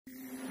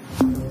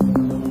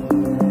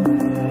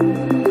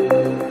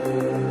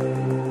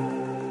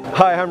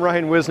Hi, I'm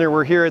Ryan Wisner.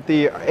 We're here at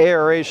the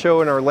ARA show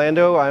in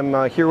Orlando.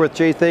 I'm here with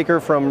Jay Thaker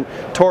from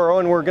Toro,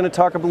 and we're going to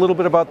talk a little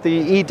bit about the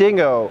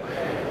e-Dingo.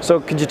 So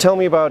could you tell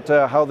me about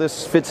how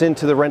this fits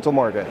into the rental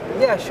market?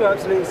 Yeah, sure,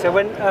 absolutely. So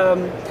when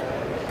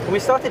we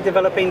started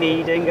developing the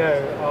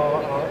e-Dingo,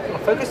 our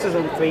focus was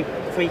on three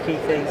key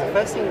things. The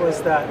first thing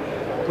was that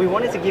we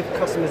wanted to give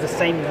customers the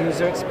same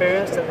user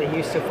experience that they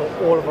used to for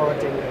all of our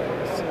Dingos.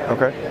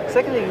 Okay.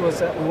 Second thing was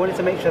that we wanted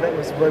to make sure that it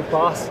was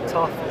robust,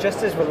 tough,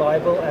 just as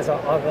reliable as our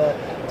other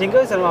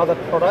Dingos and our other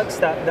products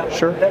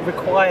that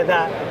require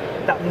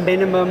that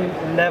minimum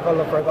level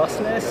of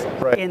robustness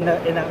in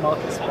that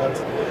market space.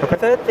 Okay. The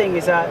third thing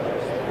is that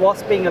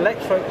whilst being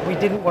electric, we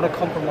didn't want to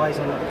compromise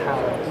on the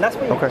power. And that's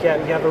what you get.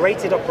 You have a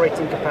rated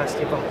operating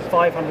capacity of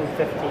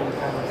 515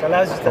 pounds. It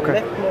allows you to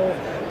lift more,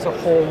 to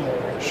haul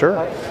more.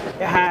 Sure.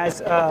 It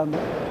has an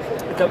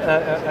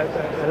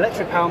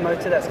electric power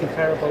motor that's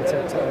comparable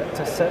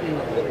to certain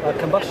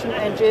combustion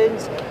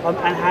engines,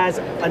 and has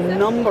a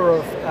number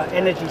of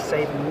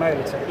energy-saving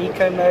modes, so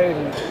eco mode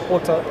and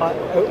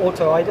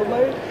auto idle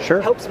mode.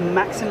 Sure. Helps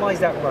maximize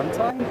that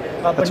runtime,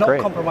 but not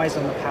compromise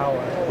on the power.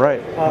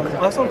 Right. I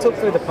also want to talk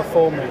through the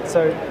performance.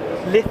 So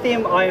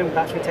lithium-ion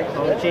battery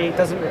technology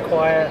doesn't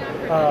require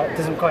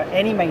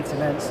any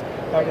maintenance.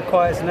 It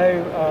requires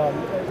no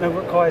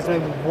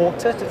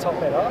water to top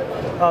it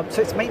up,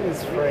 so it's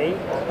maintenance free.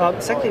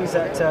 Second thing is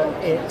that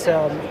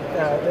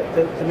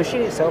the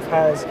machine itself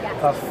has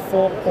a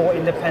 4-port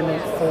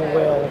independent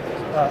 4-wheel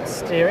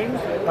steering,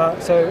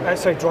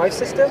 drive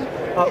system,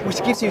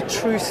 which gives you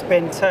true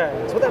spin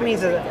turns. What that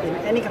means is that in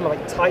any kind of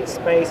like tight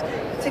space,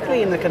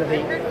 particularly in the kind of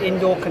the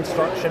indoor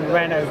construction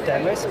Renault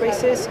demo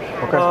spaces,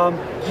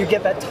 you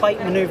get that tight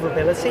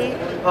maneuverability.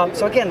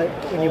 So again,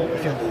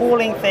 if you're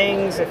hauling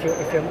things, if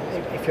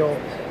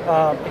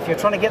you're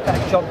trying to get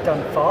that job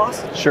done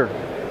fast,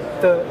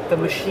 the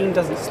machine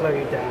doesn't slow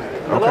you down.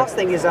 The last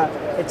thing is that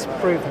it's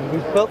proven.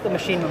 We've built the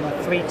machine on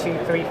a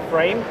 323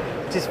 frame,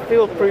 which is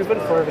field proven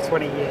for over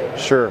 20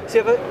 years. Sure. So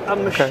you have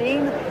a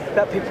machine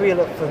that people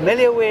are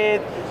familiar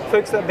with,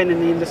 folks that have been in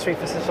the industry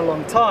for such a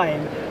long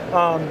time,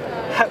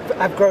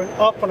 have grown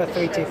up on a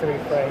 323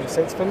 frame,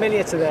 so it's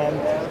familiar to them.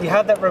 You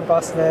have that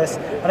robustness,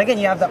 and again,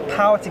 you have that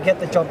power to get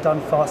the job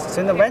done faster.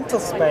 So in the rental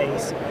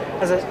space,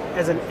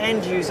 as an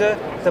end user,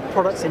 the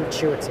product's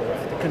intuitive.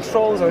 The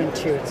controls are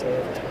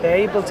intuitive. They're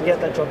able to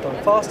get that job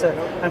done faster,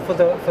 and for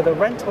the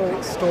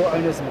rental store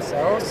owners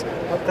themselves,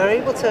 they're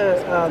able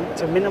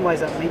to minimize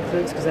that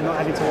maintenance because they're not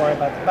having to worry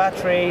about the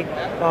battery,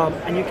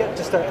 and you get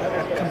just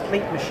a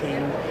complete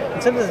machine.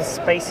 In terms of the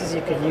spaces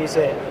you can use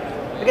it,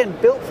 again,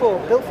 built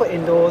for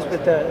indoors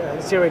with the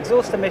zero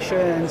exhaust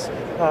emissions,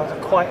 a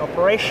quiet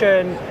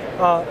operation,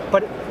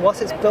 but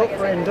whilst it's built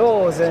for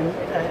indoors and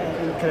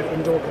kind of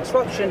indoor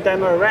construction,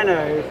 demo,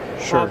 reno,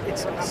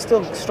 it's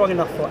still strong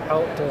enough for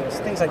outdoors.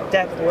 Things like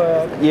deck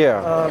work,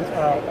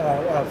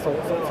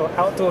 for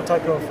outdoor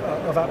type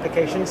of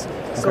applications,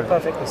 still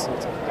perfectly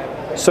suited.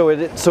 So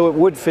it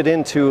would fit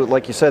into,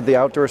 like you said, the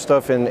outdoor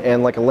stuff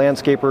and like a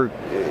landscaper.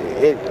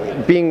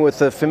 Being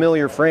with a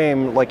familiar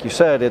frame, like you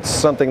said, it's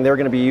something they're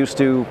going to be used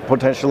to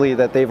potentially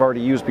that they've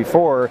already used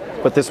before,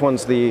 but this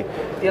one's the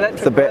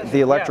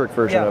electric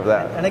version of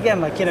that. And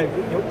again, like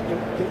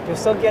you're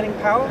still getting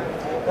power,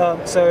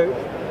 so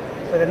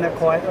within that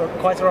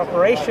quieter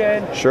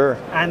operation. Sure.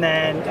 And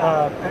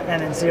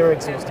then zero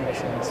exhaust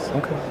emissions.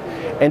 Okay.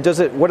 And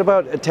what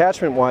about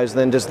attachment-wise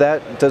then? Does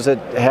it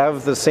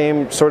have the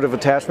same sort of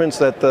attachments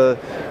that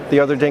the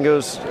other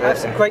Dingos?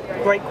 That's a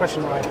great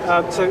question,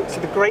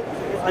 Ryan.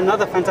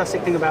 Another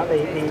fantastic thing about the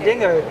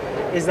Dingo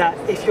is that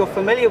if you're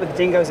familiar with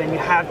Dingos and you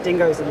have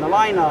Dingos in the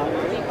lineup,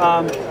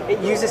 it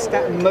uses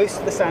most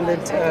of the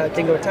standard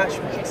Dingo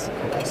attachments.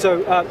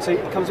 So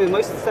it comes with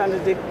most of the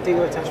standard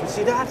Dingo attachments. So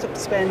you don't have to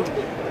spend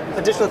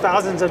additional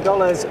thousands of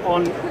dollars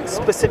on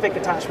specific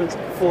attachments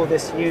for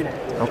this unit.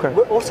 Okay.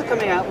 We're also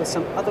coming out with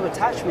some other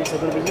attachments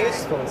that are going to be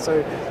useful.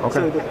 So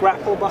the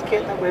grapple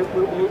bucket that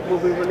we'll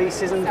be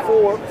releasing, and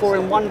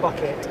 4-in-1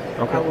 bucket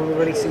that we'll be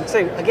releasing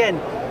too.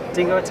 Again,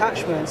 Dingo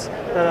attachments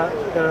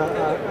that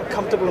are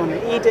comfortable on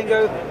the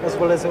e-Dingo as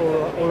well as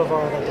all of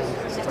our other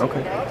Dingos.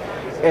 Okay.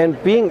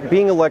 And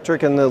being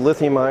electric and the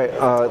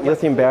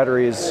lithium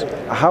batteries,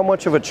 how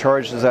much of a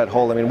charge does that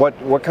hold? I mean,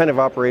 what kind of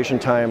operation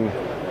time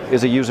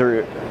is a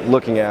user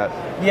looking at?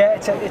 Yeah,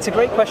 it's a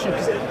great question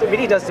because it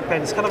really does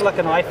depend. It's kind of like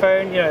an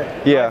iPhone.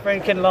 An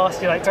iPhone can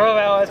last you like 12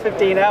 hours,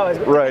 15 hours.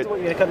 But depends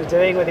what you're kind of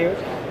doing with your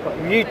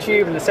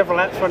YouTube and the several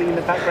apps running in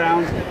the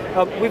background.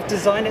 We've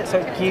designed it so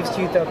it gives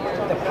you the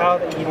power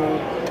that you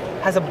need.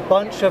 Has a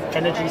bunch of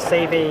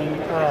energy-saving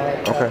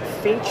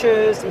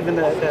features. Even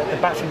the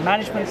battery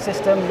management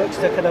system looks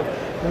to kind of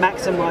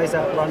maximize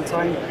that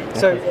runtime.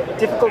 So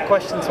difficult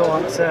question to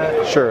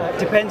answer. Sure.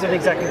 Depends on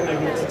exactly what you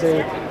need to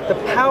do. The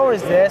power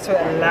is there, so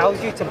it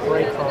allows you to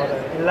brake harder.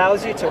 It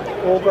allows you to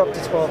auger up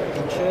to 12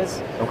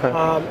 inches. Okay.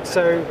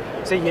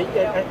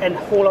 And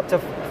haul up to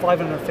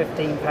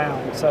 515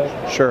 pounds. So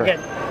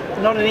again,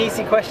 not an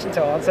easy question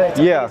to answer.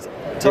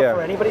 tough Yeah.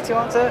 for anybody to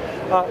answer.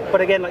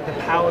 But again, like the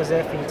power's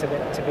there for you to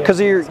be. Because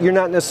you're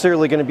not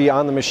necessarily going to be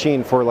on the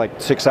machine for like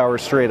 6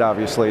 hours straight,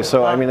 obviously.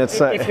 So I mean, it's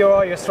not. If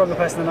you're a stronger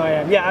person than I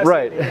am, yeah,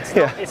 absolutely.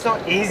 Right. It's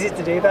not easy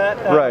to do that.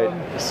 Right.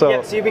 So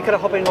you'll be kind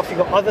of hopping off. You've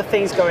got other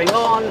things going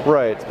on.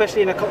 Right.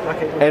 Especially in a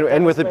like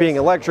and with it being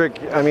electric,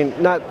 I mean,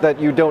 not that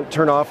you don't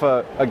turn off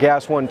a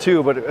gas one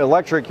too, but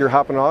electric, you're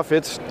hopping off.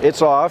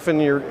 It's off,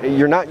 and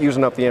you're not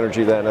using up the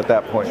energy then at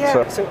that point.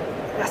 Yeah. So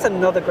that's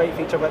another great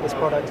feature about this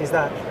product is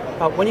that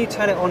when you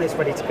turn it on, it's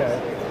ready to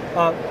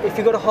go. If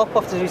you've got to hop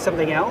off to do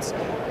something else,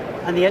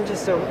 and the engine's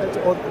still,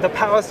 or the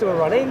power's still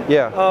running,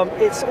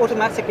 it's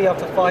automatically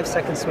after 5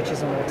 seconds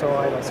switches on auto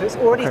idle. So it's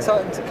already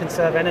starting to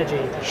conserve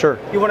energy. Sure.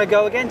 You want to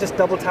go again, just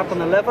double tap on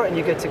the lever and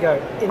you're good to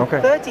go. In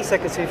 30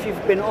 seconds, so if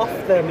you've been off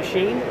the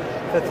machine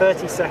for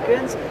 30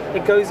 seconds,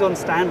 it goes on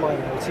standby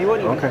mode. So you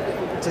won't even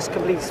just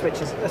completely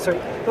switches, sorry,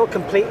 not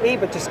completely,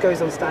 but just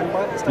goes on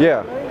standby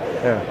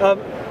mode.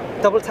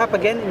 Double tap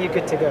again and you're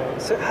good to go.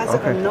 So it has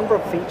a number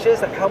of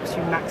features that helps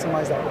you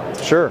maximize that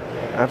runtime. Sure,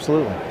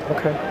 absolutely.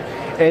 Okay.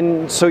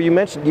 And so you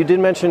did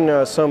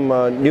mention some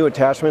new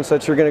attachments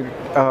that you're going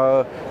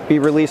to be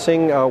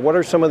releasing. What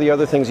are some of the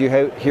other things you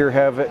have here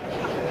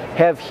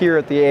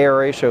at the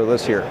ARA show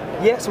this year?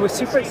 Yeah, so we're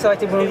super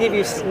excited. We'll give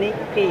you a sneak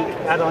peek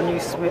at our new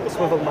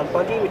swivel mud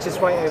buggy, which is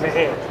right over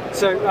here.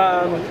 So,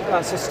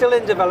 so still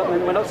in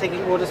development. We're not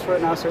taking orders for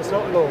it now, so it's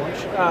not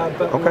launched.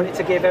 But we wanted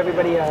to give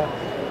everybody an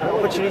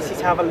opportunity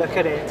to have a look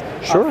at it.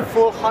 Sure. A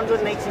full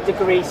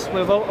 180-degree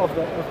swivel of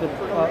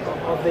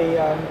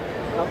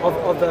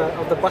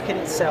the bucket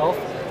itself.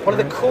 One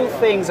of the cool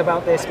things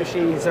about this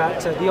machine is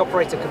that the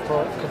operator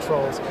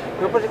controls.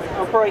 The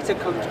operator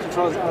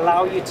controls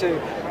allow you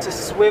to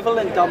swivel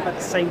and dump at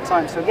the same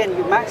time. So again,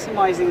 you're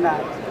maximizing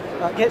that.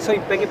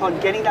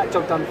 Getting that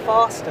job done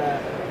faster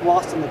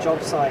whilst on the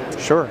job site.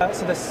 Sure.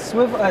 So the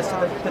swivel,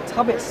 the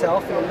tub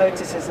itself, you'll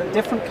notice is a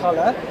different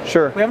color.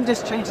 Sure. We haven't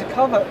just changed the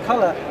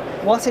color.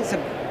 Whilst it's a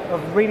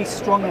really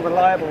strong and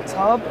reliable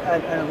tub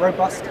and a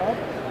robust tub,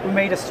 we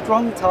made a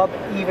strong tub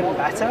even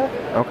better.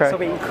 Okay. So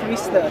we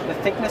increased the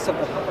thickness of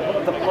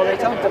the poly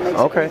tub that makes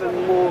it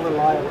even more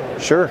reliable.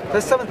 Sure.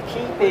 There's some of the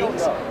key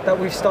things that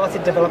we've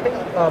started developing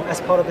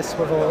as part of the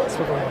swivel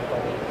mud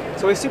buggy.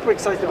 So we're super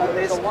excited about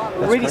this.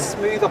 Really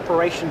smooth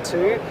operation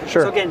too.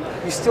 Sure. So again,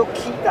 you still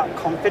keep that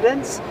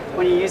confidence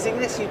when you're using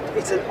this.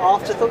 It's an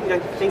afterthought. You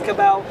don't think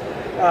about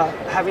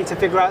having to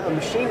figure out the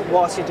machine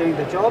whilst you're doing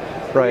the job.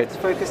 Right. The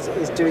focus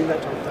is doing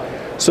that job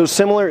done. So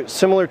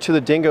similar to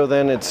the Dingo,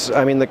 then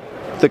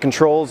the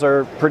controls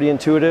are pretty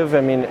intuitive.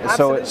 I mean,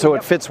 so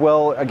it fits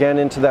well again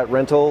into that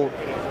rental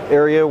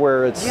area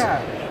where it's.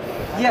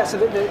 Yeah. So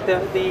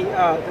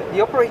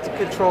the operator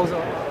controls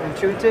are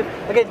intuitive.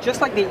 Again, just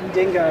like the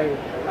e-Dingo,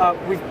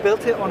 we've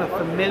built it on a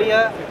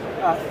familiar,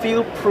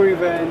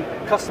 field-proven,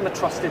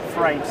 customer-trusted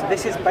frame. So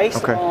this is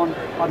based on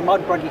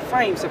mud buggy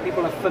frame, so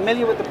people are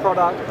familiar with the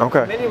product,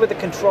 familiar with the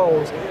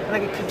controls,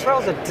 and the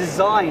controls are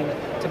designed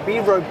to be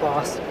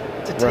robust,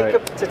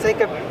 to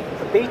take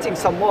a beating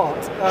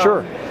somewhat.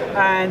 Sure.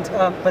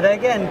 But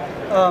again,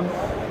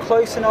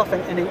 close enough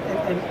and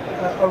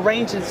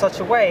arranged in such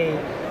a way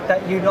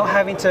that you're not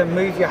having to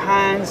move your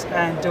hands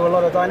and do a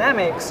lot of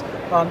dynamics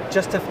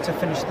just to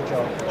finish the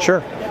job.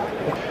 Sure.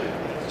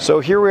 So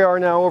here we are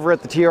now over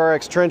at the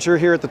Trx Trencher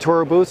here at the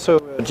Toro booth. So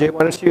Jay, why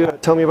don't you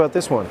tell me about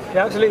this one?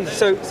 Yeah, absolutely.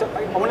 So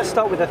I want to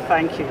start with a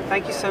thank you.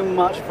 Thank you so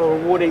much for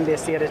awarding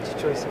this the Editor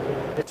Choice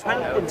Award. The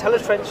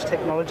IntelliTrench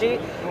technology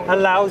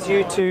allows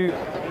you to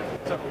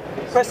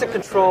press the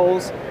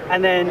controls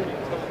and then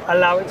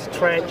allow it to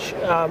trench.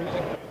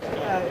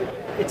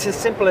 It's as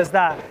simple as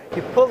that.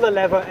 You pull the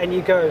lever and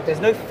you go. There's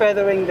no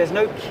feathering, there's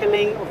no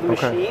killing of the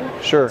machine.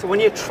 Sure. So when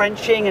you're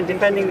trenching and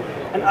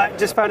and I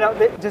just found out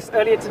that just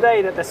earlier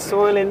today that the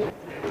soil in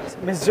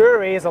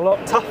Missouri is a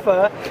lot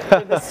tougher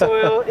than the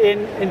soil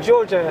in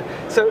Georgia.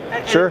 So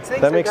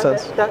that makes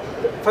sense. That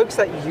folks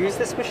that use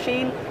this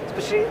machine,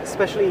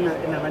 especially in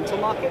the rental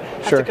market,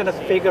 have to kind of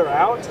figure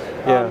out.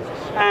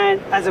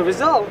 And as a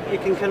result, you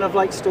can kind of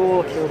like stall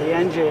or kill the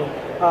engine.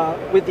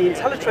 With the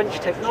IntelliTrench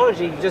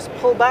technology, you just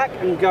pull back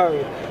and go.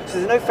 So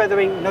there's no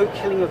feathering, no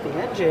killing of the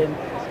engine.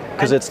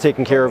 Because it's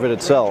taking care of it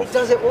itself. It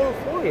does it all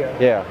for you.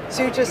 Yeah.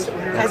 So you just,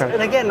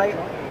 and again, like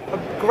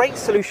a great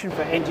solution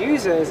for end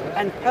users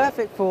and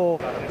perfect for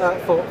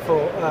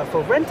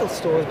rental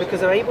stores because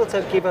they're able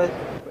to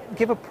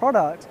give a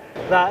product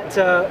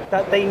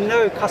that they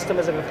know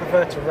customers are going to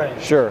prefer to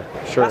rent. Sure.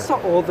 That's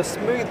not all. The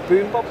smooth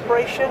boom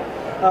operation,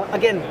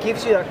 again,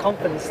 gives you that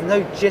confidence. There's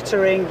no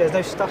jittering, there's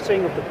no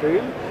stuttering of the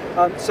boom.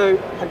 So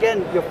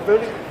again, you're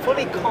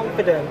fully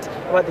confident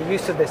about the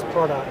use of this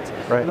product.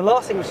 Right. And the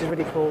last thing, which is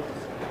really cool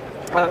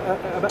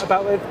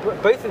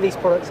about both of these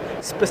products,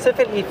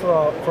 specifically for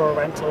our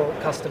rental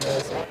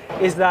customers,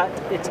 is that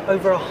it's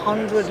over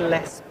 100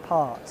 less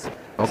parts.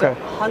 So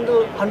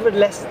 100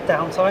 less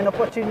downtime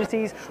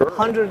opportunities,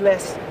 100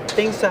 less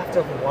things to have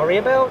to worry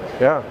about.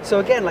 Yeah. So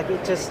again, like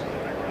it just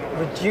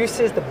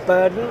reduces the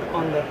burden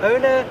on the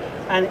owner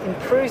and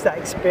improves that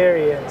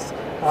experience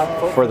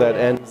for that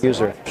end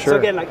user. Sure. So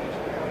again, like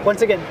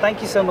once again,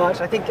 thank you so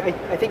much. I think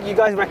you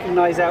guys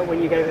recognize that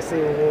when you gave us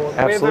the award.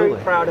 Absolutely. We're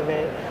very proud of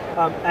it.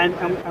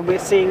 And we're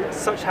seeing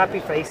such happy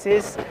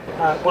faces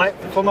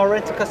from our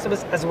rental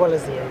customers as well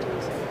as the end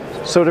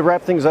users. So to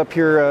wrap things up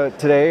here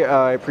today,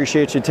 I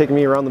appreciate you taking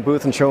me around the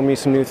booth and showing me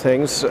some new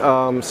things.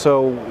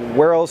 So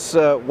where else,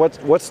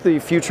 what's the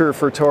future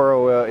for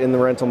Toro in the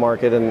rental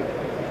market and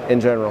in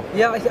general?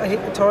 Yeah, I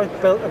think Toro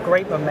built a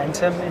great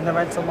momentum in the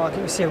rental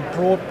market. We see a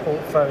broad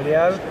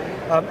portfolio.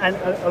 And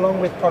along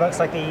with products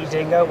like the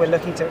e-Dingo, we're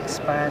looking to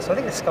expand. So I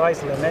think the sky's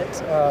the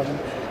limit.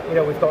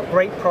 We've got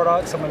great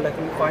products and we're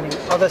looking at finding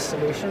other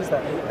solutions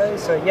that meet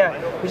those. So yeah,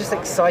 we're just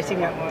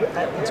exciting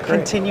at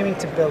continuing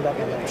to build up.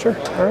 Sure.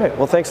 All right.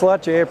 Well, thanks a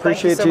lot, Jay. I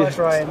appreciate you. Thank you so much,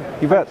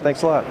 Ryan. You bet.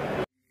 Thanks a lot.